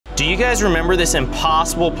Do you guys remember this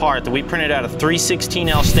impossible part that we printed out of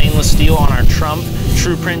 316L stainless steel on our Trump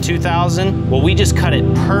TruePrint 2000? Well, we just cut it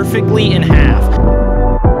perfectly in half.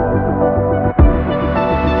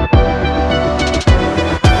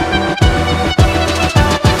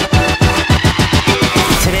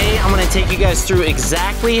 Today, I'm gonna take you guys through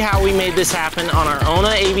exactly how we made this happen on our ONA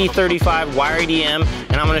AB35 wire EDM,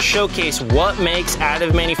 and I'm gonna showcase what makes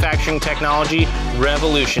additive manufacturing technology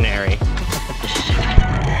revolutionary.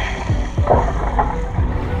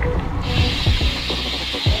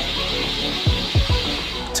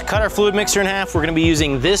 To cut our fluid mixer in half, we're gonna be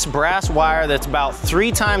using this brass wire that's about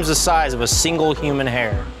 3 times the size of a single human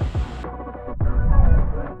hair.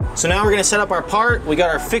 So now we're gonna set up our part. We got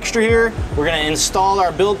our fixture here. We're gonna install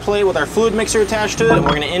our build plate with our fluid mixer attached to it, and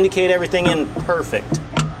we're gonna indicate everything in perfect.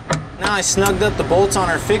 Now I snugged up the bolts on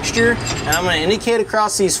our fixture, and I'm gonna indicate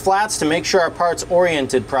across these flats to make sure our part's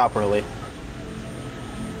oriented properly.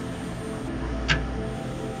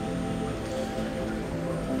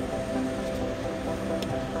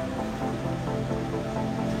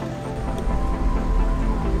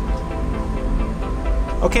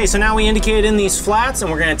 Okay, so now we indicated in these flats,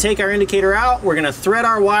 and we're gonna take our indicator out, we're gonna thread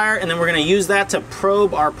our wire, and then we're gonna use that to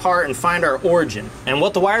probe our part and find our origin. And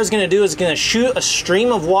what the wire is gonna do is gonna shoot a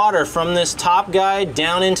stream of water from this top guide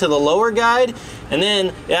down into the lower guide, and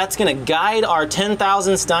then that's gonna guide our 10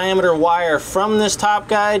 thousandths diameter wire from this top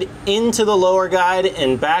guide into the lower guide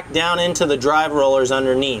and back down into the drive rollers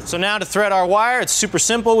underneath. So now to thread our wire, it's super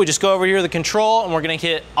simple. We just go over here to the control, and we're gonna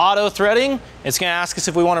hit auto threading. It's gonna ask us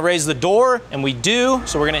if we wanna raise the door, and we do,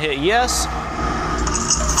 so we're gonna hit yes.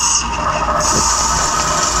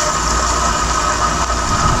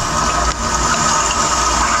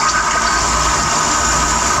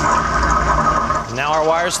 Now our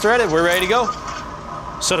wire's threaded, we're ready to go.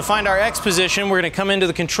 So to find our X position, we're gonna come into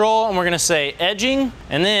the control and we're gonna say edging,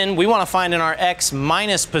 and then we wanna find in our X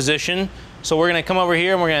minus position. So we're gonna come over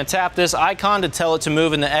here and we're gonna tap this icon to tell it to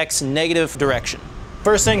move in the X negative direction.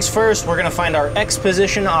 First things first, we're gonna find our X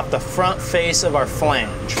position off the front face of our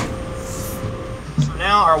flange. So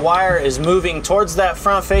now our wire is moving towards that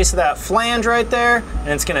front face of that flange right there, and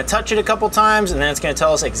it's gonna touch it a couple times, and then it's gonna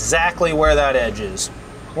tell us exactly where that edge is.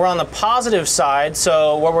 We're on the positive side,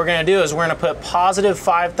 so what we're gonna do is we're gonna put positive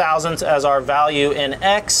 5 thousandths as our value in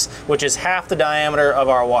X, which is half the diameter of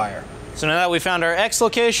our wire. So now that we found our X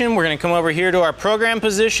location, we're gonna come over here to our program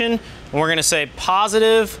position, and we're gonna say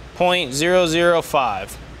positive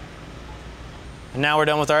 0.005. And now we're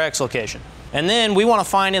done with our X location. And then we wanna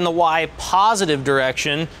find in the Y positive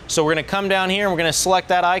direction, so we're gonna come down here and we're gonna select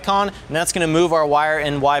that icon, and that's gonna move our wire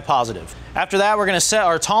in Y positive. After that, we're gonna set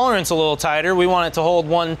our tolerance a little tighter. We want it to hold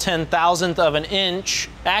 1/10,000th of an inch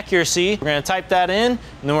accuracy. We're gonna type that in, and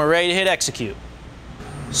then we're ready to hit execute.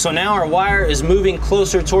 So now our wire is moving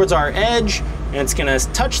closer towards our edge, and it's gonna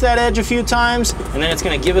touch that edge a few times, and then it's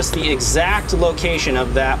gonna give us the exact location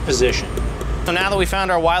of that position. So now that we found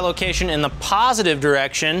our Y location in the positive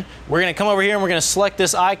direction, we're gonna come over here and we're gonna select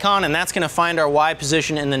this icon, and that's gonna find our Y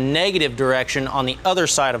position in the negative direction on the other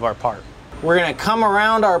side of our part. We're gonna come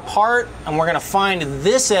around our part, and we're gonna find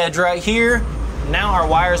this edge right here. Now our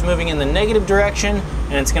wire is moving in the negative direction,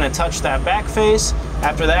 and it's gonna touch that back face.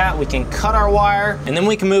 After that, we can cut our wire, and then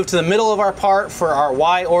we can move to the middle of our part for our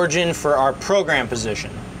Y origin for our program position.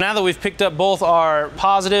 Now that we've picked up both our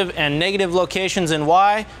positive and negative locations in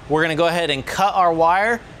Y, we're gonna go ahead and cut our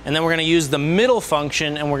wire, and then we're gonna use the middle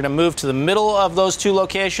function, and we're gonna move to the middle of those two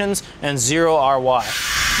locations and zero our Y.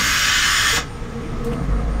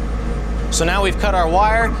 So now we've cut our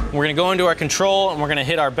wire, we're gonna go into our control, and we're gonna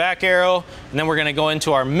hit our back arrow, and then we're gonna go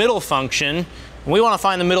into our middle function. We wanna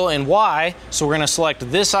find the middle in Y, so we're gonna select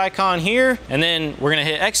this icon here, and then we're gonna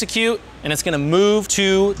hit execute, and it's gonna move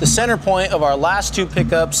to the center point of our last two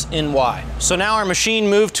pickups in Y. So now our machine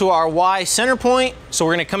moved to our Y center point, so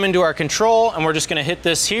we're gonna come into our control, and we're just gonna hit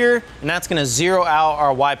this here, and that's gonna zero out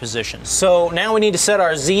our Y position. So now we need to set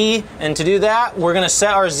our Z, and to do that, we're gonna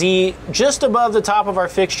set our Z just above the top of our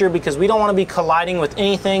fixture because we don't wanna be colliding with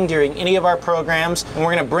anything during any of our programs, and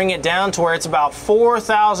we're gonna bring it down to where it's about 4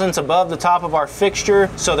 thousandths above the top of our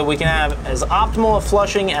fixture so that we can have as optimal a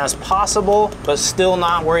flushing as possible, but still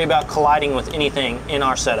not worry about colliding with anything in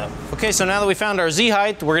our setup. Okay, so now that we found our Z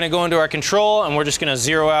height, we're gonna go into our control, and we're just gonna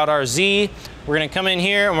zero out our Z. We're gonna come in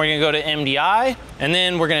here, and we're gonna go to MDI, and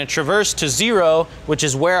then we're gonna traverse to 0, which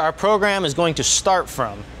is where our program is going to start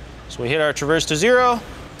from. So we hit our traverse to 0.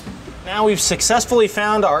 Now we've successfully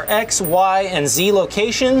found our X, Y, and Z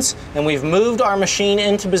locations, and we've moved our machine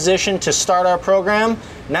into position to start our program.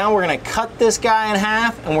 Now we're gonna cut this guy in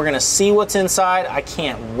half, and we're gonna see what's inside. I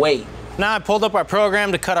can't wait. Now I pulled up our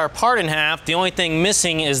program to cut our part in half. The only thing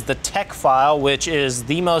missing is the tech file, which is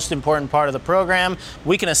the most important part of the program.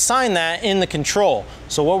 We can assign that in the control.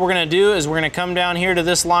 So what we're gonna do is we're gonna come down here to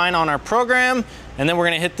this line on our program, and then we're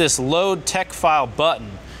gonna hit this load tech file button.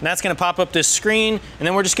 And that's gonna pop up this screen, and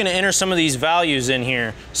then we're just gonna enter some of these values in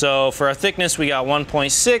here. So for our thickness, we got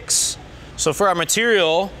 1.6. So for our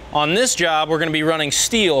material on this job, we're gonna be running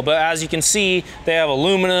steel, but as you can see, they have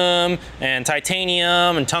aluminum and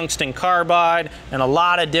titanium and tungsten carbide and a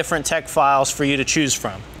lot of different tech files for you to choose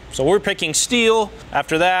from. So we're picking steel.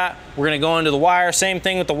 After that, we're gonna go into the wire. Same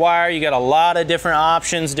thing with the wire. You got a lot of different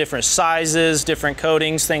options, different sizes, different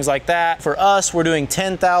coatings, things like that. For us, we're doing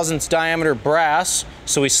 10 thousandths diameter brass.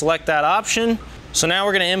 So we select that option. So now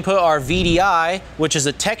we're gonna input our VDI, which is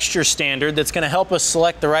a texture standard that's gonna help us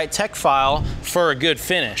select the right tech file for a good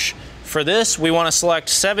finish. For this, we wanna select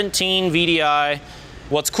 17 VDI.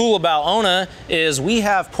 What's cool about ONA is we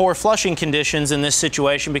have poor flushing conditions in this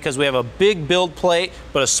situation because we have a big build plate,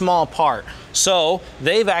 but a small part. So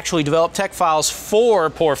they've actually developed tech files for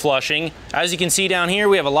poor flushing. As you can see down here,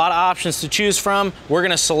 we have a lot of options to choose from. We're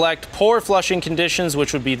gonna select poor flushing conditions,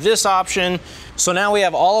 which would be this option. So now we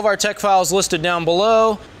have all of our tech files listed down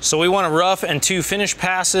below. So we want a rough and 2 finish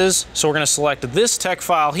passes. So we're gonna select this tech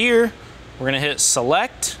file here. We're gonna hit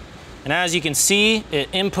select. And as you can see,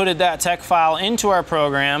 it inputted that tech file into our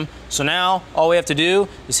program. So now all we have to do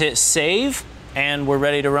is hit save, and we're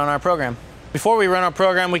ready to run our program. Before we run our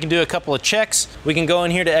program, we can do a couple of checks. We can go in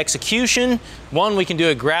here to execution. One, we can do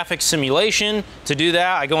a graphic simulation. To do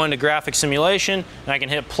that, I go into graphic simulation and I can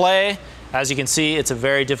hit play. As you can see, it's a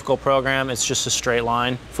very difficult program. It's just a straight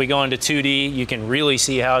line. If we go into 2D, you can really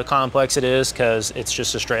see how complex it is because it's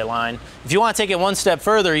just a straight line. If you want to take it one step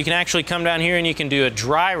further, you can actually come down here and you can do a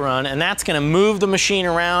dry run, and that's going to move the machine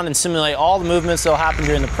around and simulate all the movements that will happen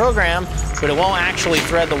during the program, but it won't actually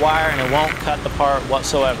thread the wire and it won't cut the part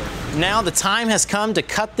whatsoever. Now the time has come to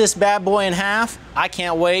cut this bad boy in half. I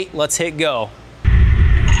can't wait. Let's hit go.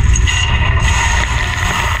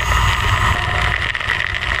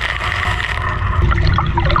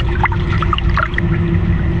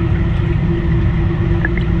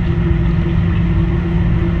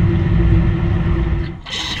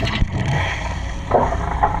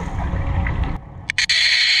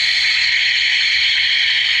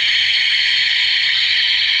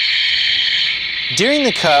 During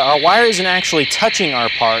the cut, our wire isn't actually touching our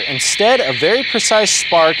part. Instead, a very precise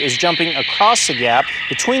spark is jumping across the gap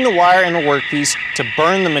between the wire and the workpiece to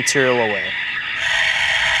burn the material away.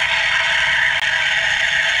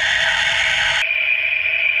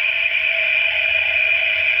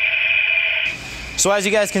 So as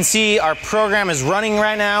you guys can see, our program is running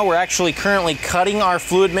right now. We're actually currently cutting our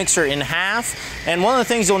fluid mixer in half. And one of the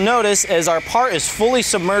things you'll notice is our part is fully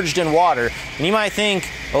submerged in water. And you might think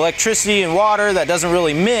electricity and water, that doesn't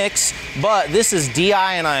really mix, but this is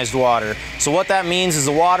deionized water. So what that means is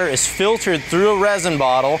the water is filtered through a resin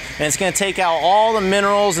bottle, and it's gonna take out all the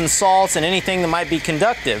minerals and salts and anything that might be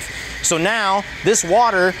conductive. So now this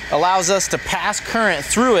water allows us to pass current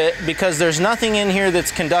through it because there's nothing in here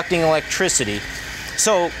that's conducting electricity.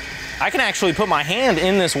 So I can actually put my hand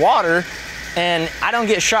in this water and I don't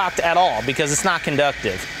get shocked at all because it's not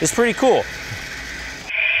conductive. It's pretty cool.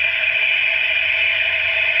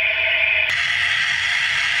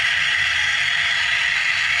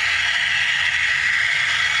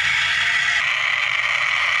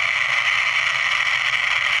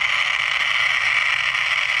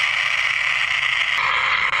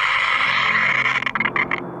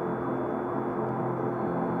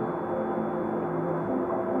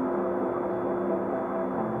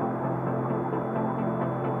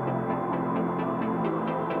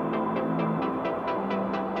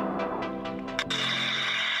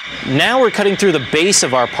 Now we're cutting through the base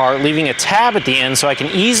of our part, leaving a tab at the end so I can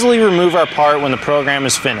easily remove our part when the program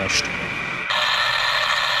is finished.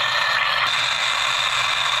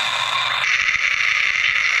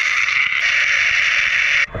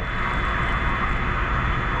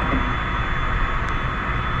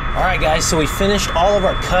 Alright guys, so we finished all of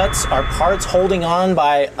our cuts. Our part's holding on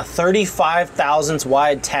by a 35 thousandths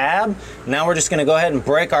wide tab. Now we're just going to go ahead and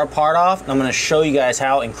break our part off, and I'm going to show you guys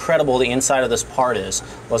how incredible the inside of this part is.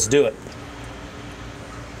 Let's do it.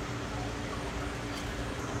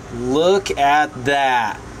 Look at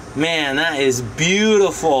that. Man, that is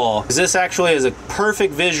beautiful. This actually is a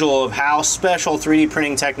perfect visual of how special 3D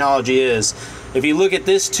printing technology is. If you look at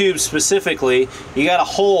this tube specifically, you got a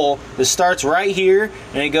hole that starts right here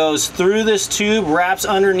and it goes through this tube, wraps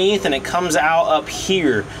underneath, and it comes out up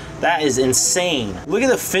here. That is insane. Look at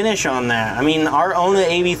the finish on that. I mean, our Ona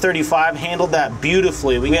AB35 handled that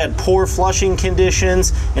beautifully. We had poor flushing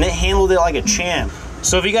conditions and it handled it like a champ.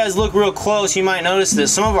 So if you guys look real close, you might notice that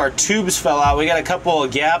some of our tubes fell out. We got a couple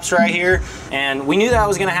of gaps right here, and we knew that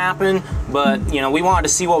was gonna happen, but you know, we wanted to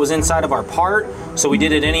see what was inside of our part, so we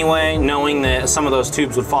did it anyway, knowing that some of those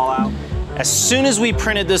tubes would fall out. As soon as we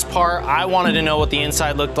printed this part, I wanted to know what the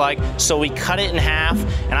inside looked like, so we cut it in half,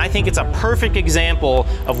 and I think it's a perfect example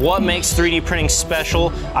of what makes 3D printing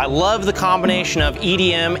special. I love the combination of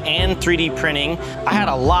EDM and 3D printing. I had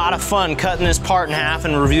a lot of fun cutting this part in half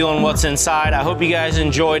and revealing what's inside. I hope you guys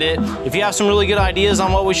enjoyed it. If you have some really good ideas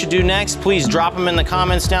on what we should do next, please drop them in the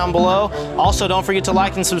comments down below. Also, don't forget to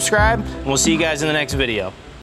like and subscribe, and we'll see you guys in the next video.